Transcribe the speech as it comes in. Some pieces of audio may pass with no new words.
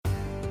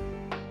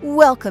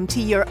Welcome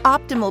to your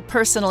Optimal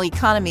Personal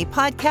Economy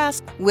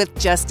podcast with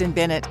Justin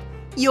Bennett.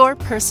 Your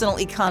personal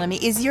economy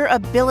is your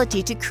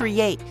ability to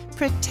create,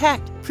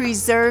 protect,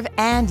 preserve,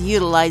 and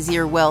utilize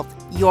your wealth,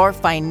 your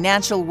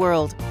financial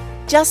world.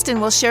 Justin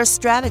will share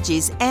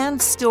strategies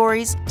and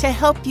stories to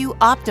help you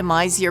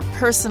optimize your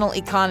personal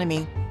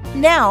economy.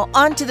 Now,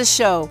 on to the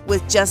show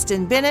with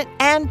Justin Bennett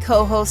and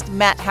co-host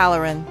Matt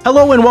Halloran.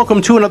 Hello and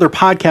welcome to another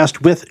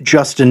podcast with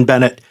Justin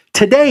Bennett.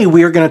 Today,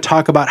 we are going to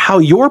talk about how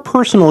your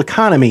personal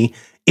economy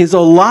is a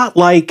lot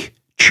like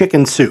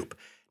chicken soup.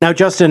 Now,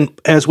 Justin,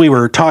 as we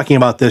were talking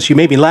about this, you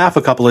made me laugh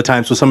a couple of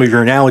times with some of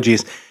your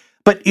analogies,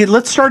 but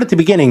let's start at the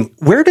beginning.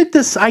 Where did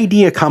this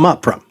idea come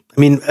up from?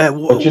 I mean,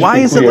 why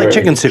is it like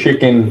chicken soup?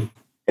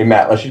 Hey,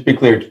 Matt, let's just be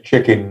clear. It's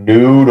chicken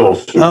noodle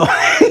soup.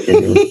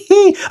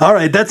 Oh. All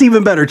right, that's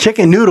even better.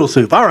 Chicken noodle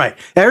soup. All right,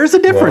 there's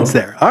a difference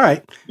there. All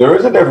right. There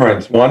is a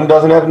difference. One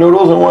doesn't have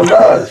noodles and one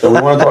does. So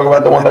we want to talk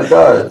about the one that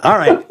does. All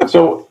right.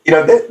 So,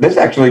 this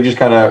actually just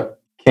kind of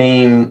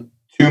came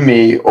to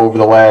me over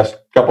the last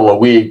couple of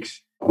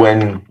weeks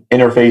when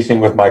interfacing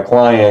with my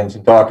clients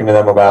and talking to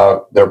them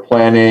about their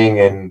planning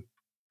and,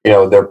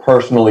 their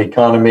personal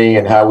economy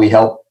and how we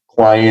help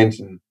clients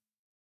and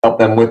help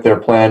them with their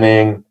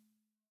planning,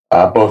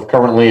 both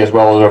currently as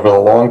well as over the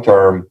long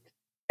term.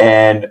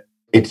 And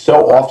it's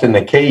so often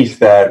the case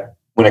that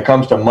when it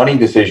comes to money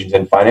decisions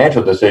and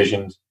financial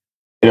decisions,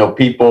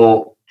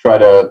 people try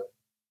to,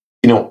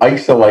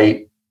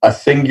 isolate a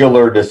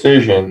singular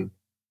decision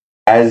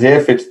as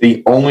if it's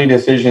the only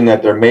decision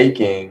that they're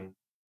making,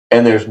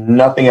 and there's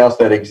nothing else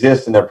that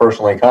exists in their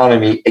personal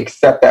economy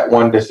except that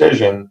one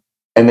decision.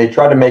 And they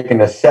try to make an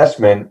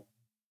assessment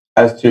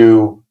as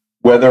to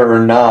whether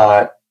or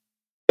not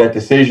that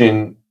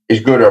decision is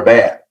good or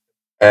bad.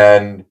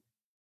 And,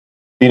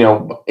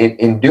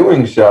 in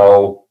doing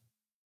so,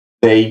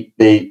 they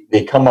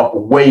come up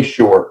way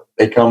short.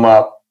 They come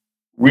up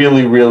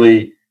really,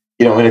 really,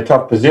 in a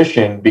tough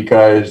position,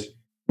 because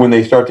when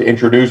they start to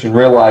introduce and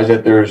realize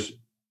that there's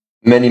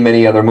many,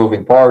 many other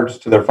moving parts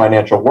to their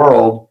financial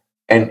world,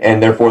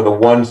 and therefore the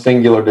one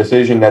singular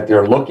decision that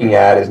they're looking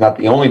at is not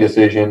the only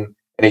decision,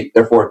 and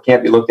therefore it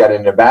can't be looked at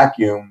in a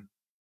vacuum.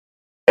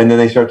 And then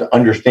they start to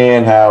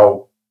understand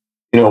how,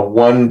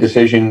 one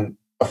decision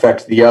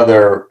affects the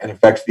other and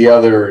affects the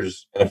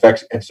others and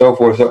affects and so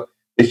forth. So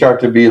they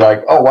start to be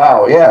like, oh,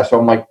 wow, yeah. So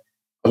I'm like,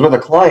 I was with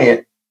a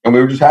client and we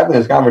were just having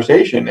this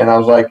conversation, and I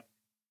was like,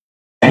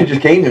 and it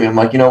just came to me. I'm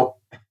like,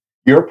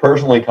 your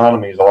personal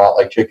economy is a lot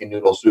like chicken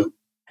noodle soup.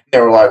 They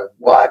were like,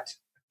 what?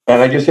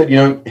 And I just said,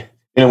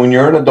 when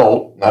you're an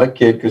adult, not a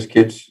kid, because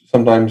kids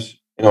sometimes,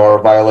 are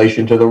a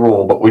violation to the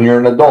rule. But when you're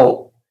an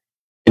adult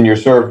and you're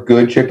served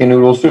good chicken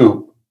noodle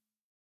soup,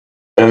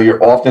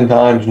 you're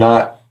oftentimes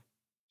not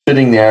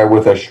sitting there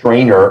with a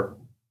strainer,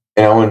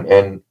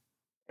 and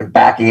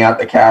backing out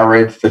the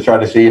carrots to try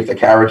to see if the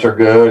carrots are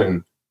good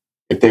and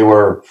if they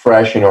were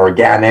fresh and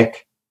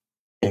organic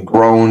and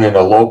grown in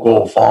a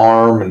local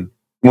farm. And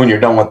when you're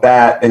done with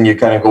that, then you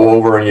kind of go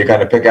over and you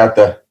kind of pick out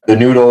the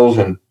noodles,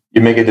 and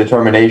you make a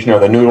determination: are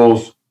the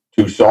noodles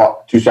too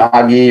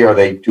soggy? Are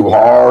they too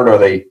hard? Are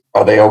they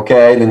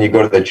okay? Then you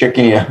go to the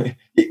chicken.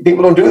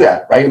 People don't do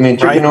that, right? I mean,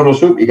 chicken noodle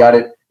soup, you got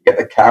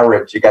the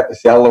carrots, you got the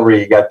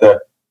celery, you got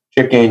the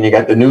chicken, you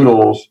got the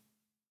noodles,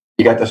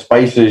 you got the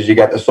spices, you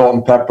got the salt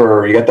and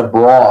pepper, you got the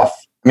broth.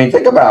 I mean,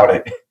 think about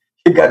it.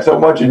 You've got so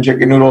much in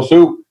chicken noodle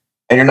soup,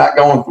 and you're not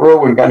going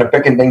through and kind of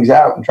picking things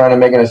out and trying to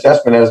make an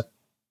assessment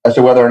as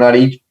to whether or not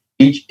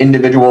each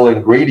individual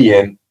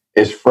ingredient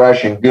is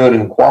fresh and good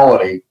and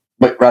quality,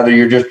 but rather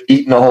you're just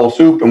eating the whole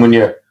soup. And when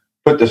you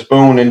put the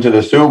spoon into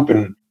the soup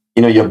and,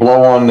 you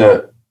blow on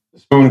the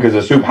spoon, because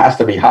the soup has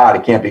to be hot,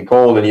 it can't be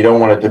cold, and you don't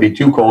want it to be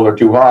too cold or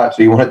too hot.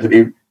 So you want it to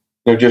be,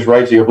 just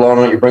right. So you're blowing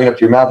on it, you bring it up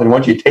to your mouth, and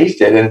once you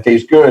taste it and it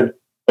tastes good,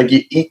 like,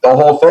 you eat the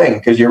whole thing,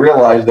 because you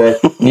realize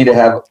that you need to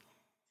have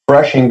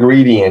fresh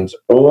ingredients.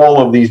 All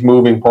of these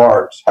moving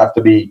parts have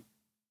to be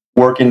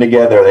working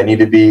together. They need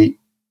to be,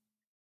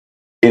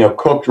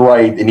 cooked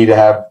right. They need to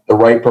have the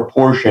right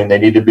proportion. They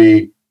need to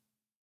be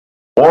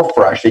all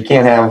fresh. They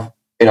can't have,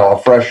 a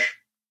fresh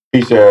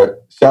piece of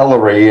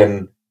celery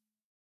and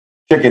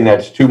chicken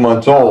that's 2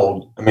 months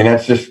old. I mean,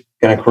 that's just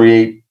going to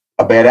create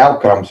a bad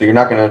outcome. So you're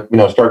not going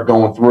to, start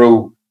going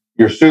through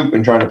your soup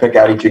and trying to pick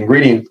out each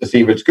ingredient to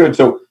see if it's good.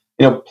 So,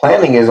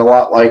 planning is a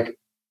lot like,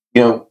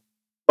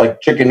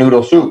 like chicken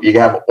noodle soup. You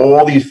have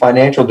all these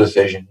financial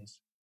decisions,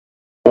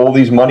 all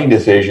these money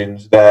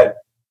decisions that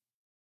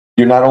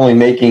you're not only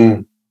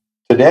making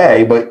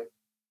today, but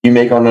you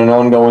make on an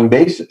ongoing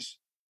basis.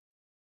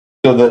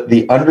 So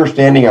the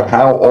understanding of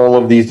how all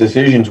of these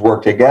decisions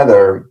work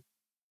together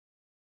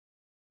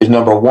is,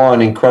 number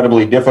one,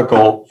 incredibly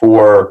difficult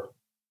for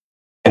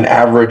an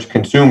average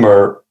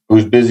consumer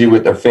who's busy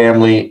with their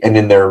family and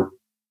in their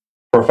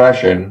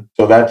profession.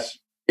 So that's,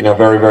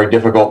 very, very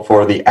difficult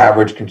for the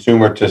average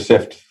consumer to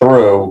sift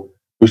through,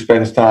 who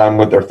spends time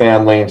with their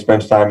family and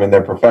spends time in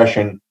their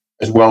profession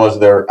as well as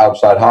their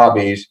outside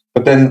hobbies.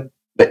 But then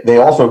they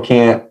also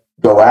can't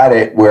go at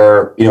it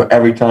where,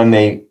 every time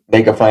they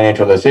make a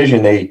financial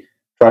decision, they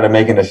try to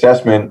make an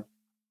assessment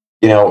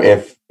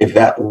if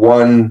that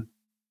one,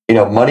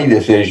 money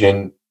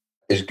decision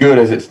is good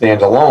as it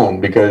stands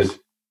alone, because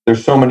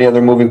there's so many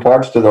other moving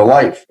parts to their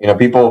life.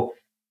 People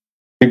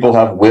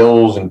have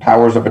wills and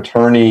powers of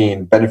attorney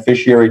and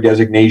beneficiary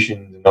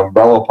designations and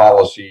umbrella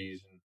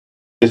policies and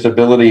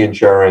disability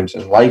insurance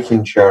and life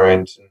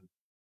insurance and,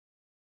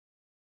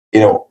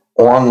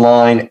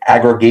 online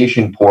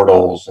aggregation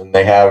portals. And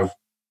they have,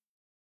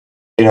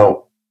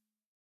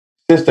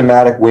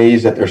 systematic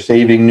ways that they're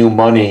saving new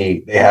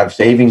money. They have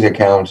savings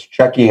accounts,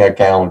 checking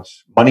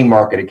accounts, money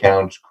market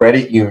accounts,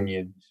 credit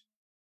unions.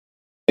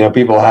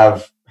 People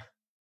have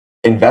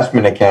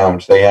investment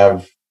accounts. They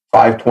have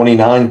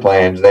 529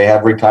 plans. They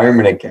have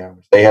retirement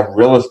accounts. They have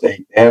real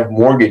estate. They have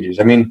mortgages.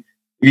 I mean,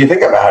 if you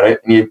think about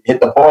it and you hit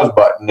the pause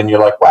button and you're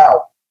like,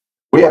 wow,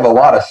 we have a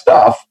lot of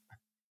stuff.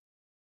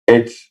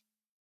 It's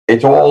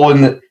all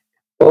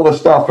all the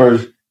stuff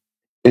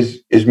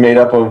is made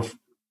up of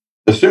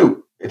the soup.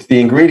 It's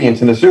the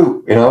ingredients in the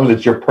soup.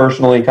 It's your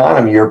personal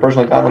economy. Your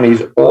personal economy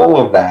is all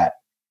of that.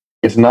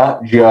 It's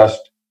not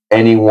just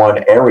any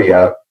one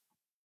area.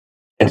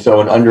 And so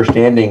an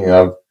understanding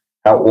of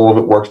how all of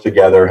it works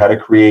together, how to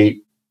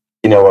create,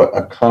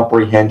 a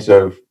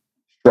comprehensive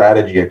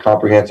strategy, a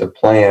comprehensive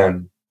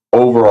plan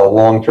over a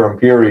long-term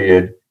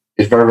period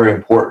is very, very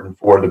important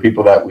for the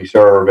people that we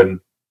serve.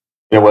 And,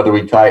 whether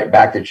we tie it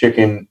back to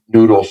chicken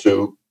noodle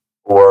soup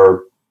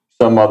or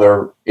some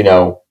other,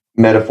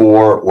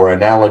 metaphor or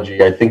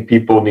analogy, I think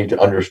people need to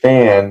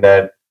understand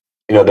that,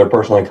 their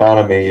personal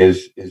economy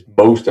is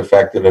most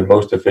effective and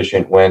most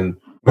efficient when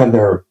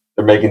they're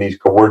making these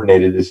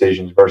coordinated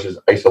decisions versus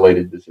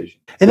isolated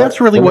decisions. And that's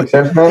really what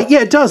sense, yeah,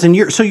 it does. And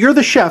you're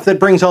the chef that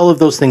brings all of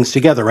those things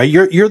together, right?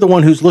 You're the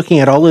one who's looking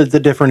at all of the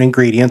different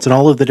ingredients and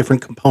all of the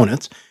different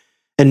components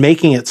and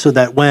making it so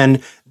that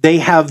when they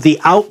have the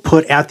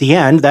output at the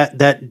end,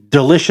 that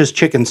delicious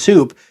chicken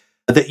soup,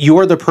 that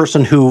you're the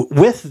person who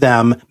with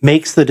them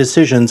makes the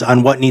decisions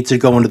on what needs to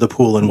go into the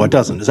pool and what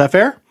doesn't. Is that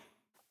fair?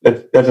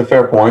 That's a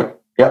fair point.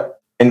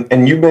 Yep.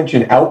 And you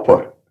mentioned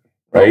output,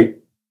 right?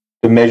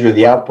 To measure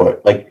the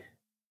output. Like,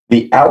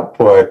 the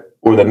output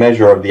or the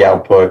measure of the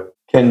output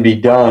can be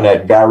done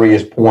at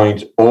various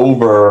points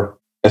over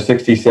a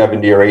 60,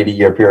 70, or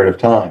 80-year period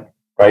of time,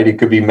 right? It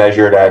could be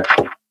measured at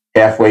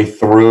halfway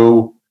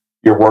through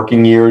your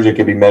working years. It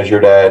could be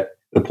measured at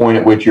the point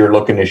at which you're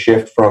looking to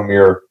shift from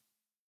your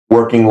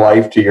working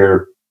life to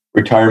your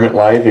retirement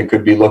life. It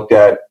could be looked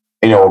at,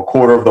 a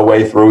quarter of the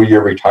way through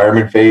your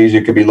retirement phase.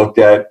 It could be looked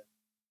at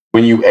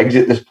when you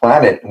exit this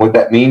planet and what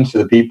that means to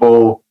the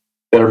people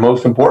that are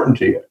most important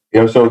to you.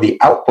 So the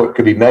output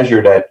could be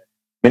measured at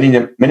many,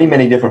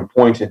 many different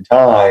points in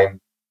time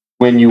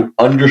when you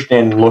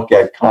understand and look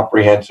at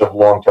comprehensive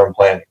long-term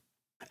planning.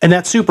 And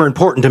that's super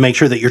important to make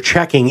sure that you're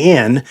checking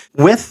in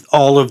with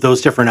all of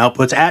those different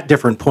outputs at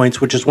different points,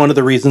 which is one of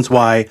the reasons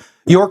why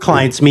your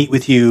clients meet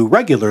with you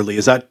regularly.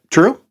 Is that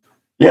true?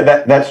 Yeah,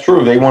 that's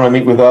true. They want to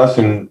meet with us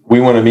and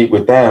we want to meet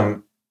with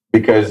them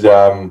because,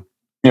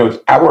 it's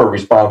our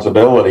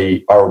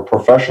responsibility, our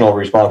professional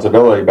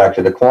responsibility back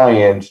to the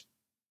clients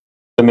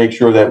to make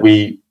sure that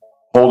we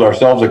hold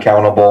ourselves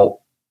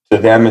accountable to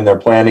them and their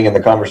planning and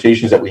the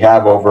conversations that we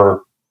have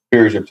over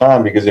periods of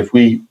time. Because if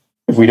we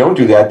don't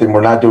do that, then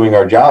we're not doing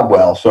our job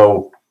well.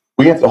 So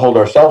we have to hold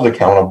ourselves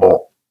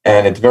accountable.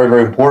 And it's very,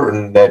 very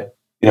important that,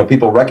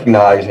 people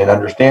recognize and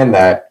understand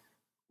that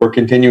we're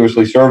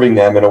continuously serving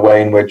them in a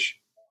way in which,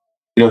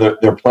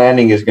 their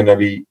planning is going to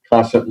be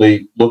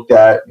constantly looked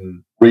at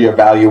and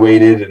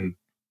reevaluated, and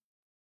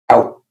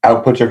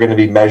outputs are going to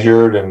be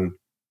measured. And,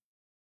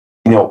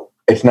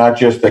 it's not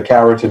just the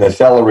carrots and the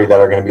celery that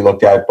are going to be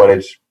looked at, but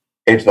it's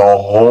the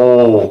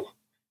whole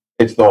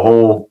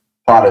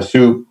pot of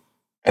soup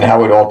and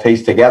how it all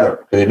tastes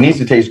together. It needs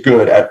to taste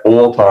good at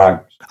all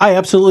times. I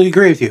absolutely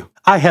agree with you.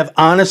 I have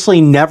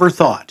honestly never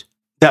thought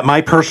that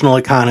my personal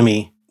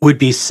economy would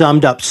be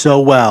summed up so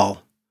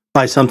well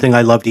by something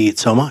I love to eat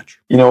so much.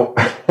 Yeah,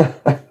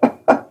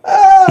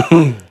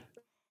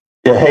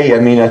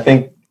 hey, I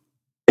think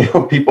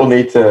people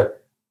need to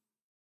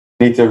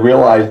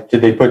realize,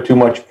 did they put too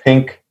much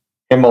pink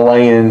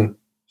Himalayan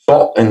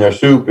salt in their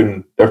soup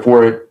and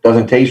therefore it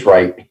doesn't taste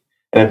right?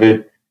 And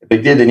if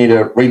they did, they need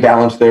to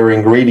rebalance their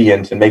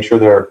ingredients and make sure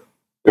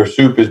their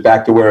soup is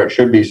back to where it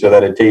should be so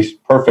that it tastes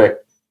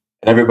perfect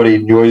and everybody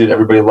enjoys it,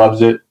 everybody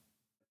loves it,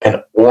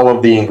 and all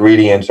of the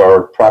ingredients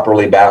are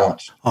properly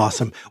balanced.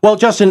 Awesome. Well,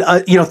 Justin,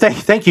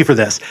 thank you for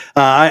this.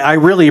 I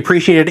really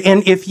appreciate it.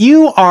 And if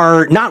you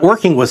are not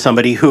working with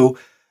somebody who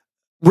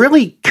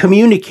really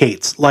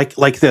communicates like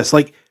this,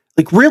 like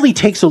really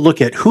takes a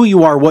look at who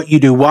you are, what you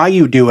do, why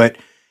you do it,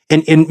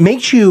 and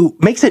makes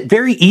it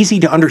very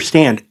easy to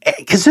understand,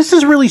 because this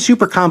is really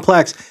super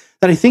complex,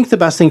 that I think the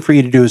best thing for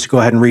you to do is go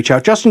ahead and reach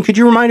out. Justin, could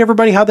you remind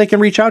everybody how they can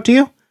reach out to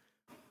you?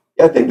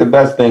 Yeah, I think the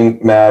best thing,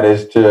 Matt,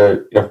 is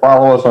to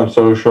follow us on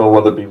social,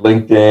 whether it be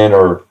LinkedIn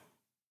or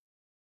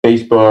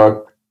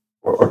Facebook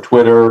or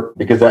Twitter,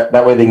 because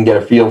that way they can get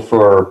a feel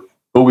for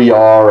who we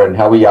are and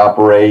how we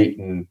operate.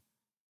 And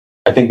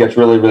I think that's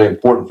really, really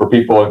important for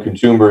people and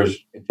consumers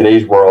in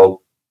today's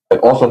world. I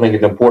also think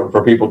it's important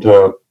for people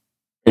to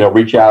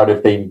reach out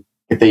if they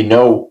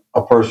know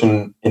a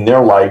person in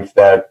their life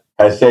that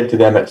has said to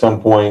them at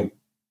some point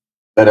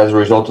that as a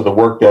result of the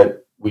work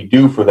that we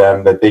do for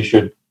them, that they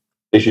should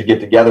get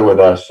together with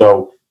us.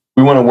 So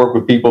we want to work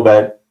with people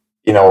that,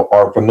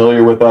 are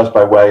familiar with us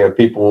by way of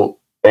people,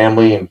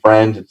 family and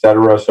friends, et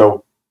cetera.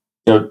 So,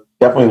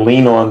 definitely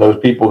lean on those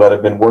people that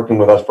have been working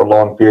with us for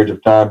long periods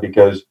of time,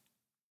 because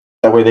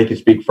that way they can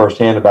speak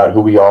firsthand about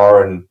who we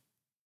are and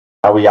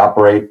how we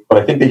operate. But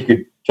I think they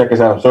could check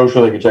us out on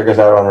social. They could check us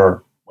out on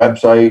our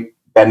website,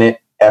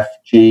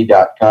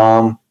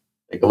 bennettfg.com.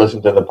 They can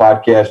listen to the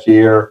podcast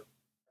here,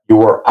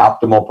 Your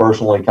Optimal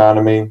Personal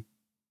Economy.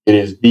 It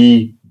is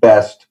the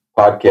best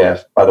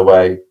podcast, by the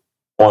way,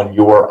 on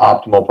your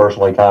optimal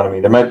personal economy.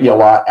 There might be a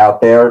lot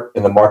out there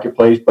in the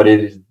marketplace, but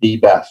it is the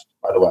best,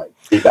 by the way,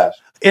 the best.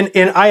 And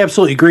I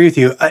absolutely agree with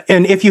you.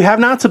 And if you have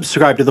not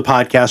subscribed to the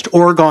podcast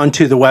or gone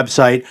to the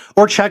website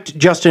or checked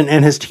Justin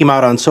and his team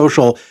out on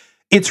social,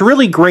 it's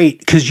really great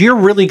because you're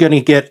really going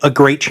to get a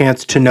great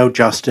chance to know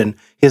Justin,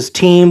 his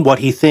team, what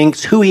he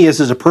thinks, who he is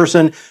as a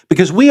person,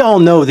 because we all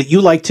know that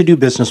you like to do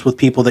business with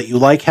people that you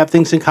like, have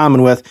things in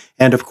common with,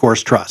 and of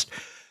course, trust.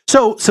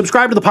 So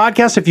subscribe to the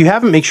podcast. If you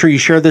haven't, make sure you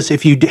share this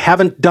if you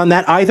haven't done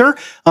that either.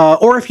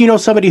 Or if you know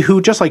somebody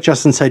who, just like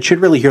Justin said, should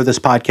really hear this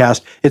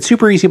podcast, it's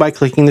super easy by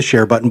clicking the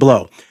share button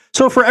below.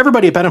 So for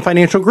everybody at Bennett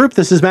Financial Group,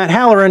 this is Matt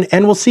Halloran,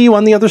 and we'll see you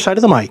on the other side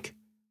of the mic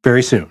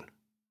very soon.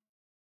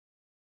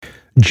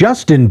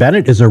 Justin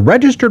Bennett is a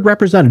registered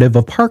representative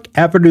of Park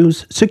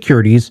Avenues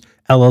Securities,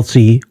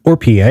 LLC, or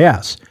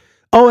PAS.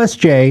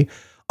 OSJ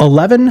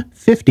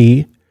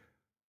 1150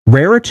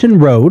 Raritan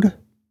Road,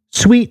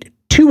 Suite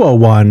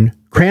 201,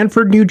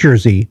 Cranford, New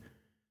Jersey,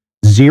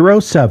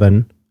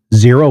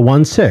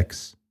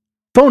 07016.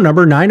 Phone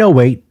number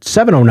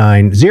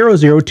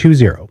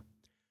 908-709-0020.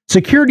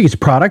 Securities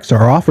products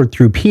are offered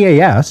through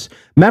PAS,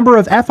 member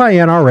of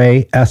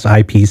FINRA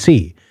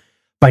SIPC.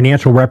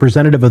 Financial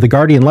representative of the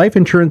Guardian Life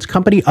Insurance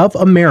Company of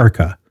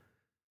America.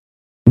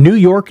 New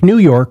York, New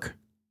York.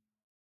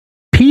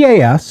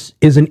 PAS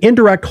is an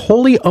indirect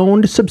wholly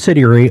owned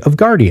subsidiary of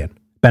Guardian.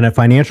 Bennett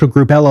Financial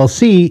Group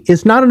LLC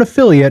is not an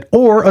affiliate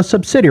or a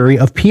subsidiary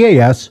of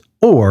PAS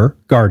or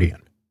Guardian.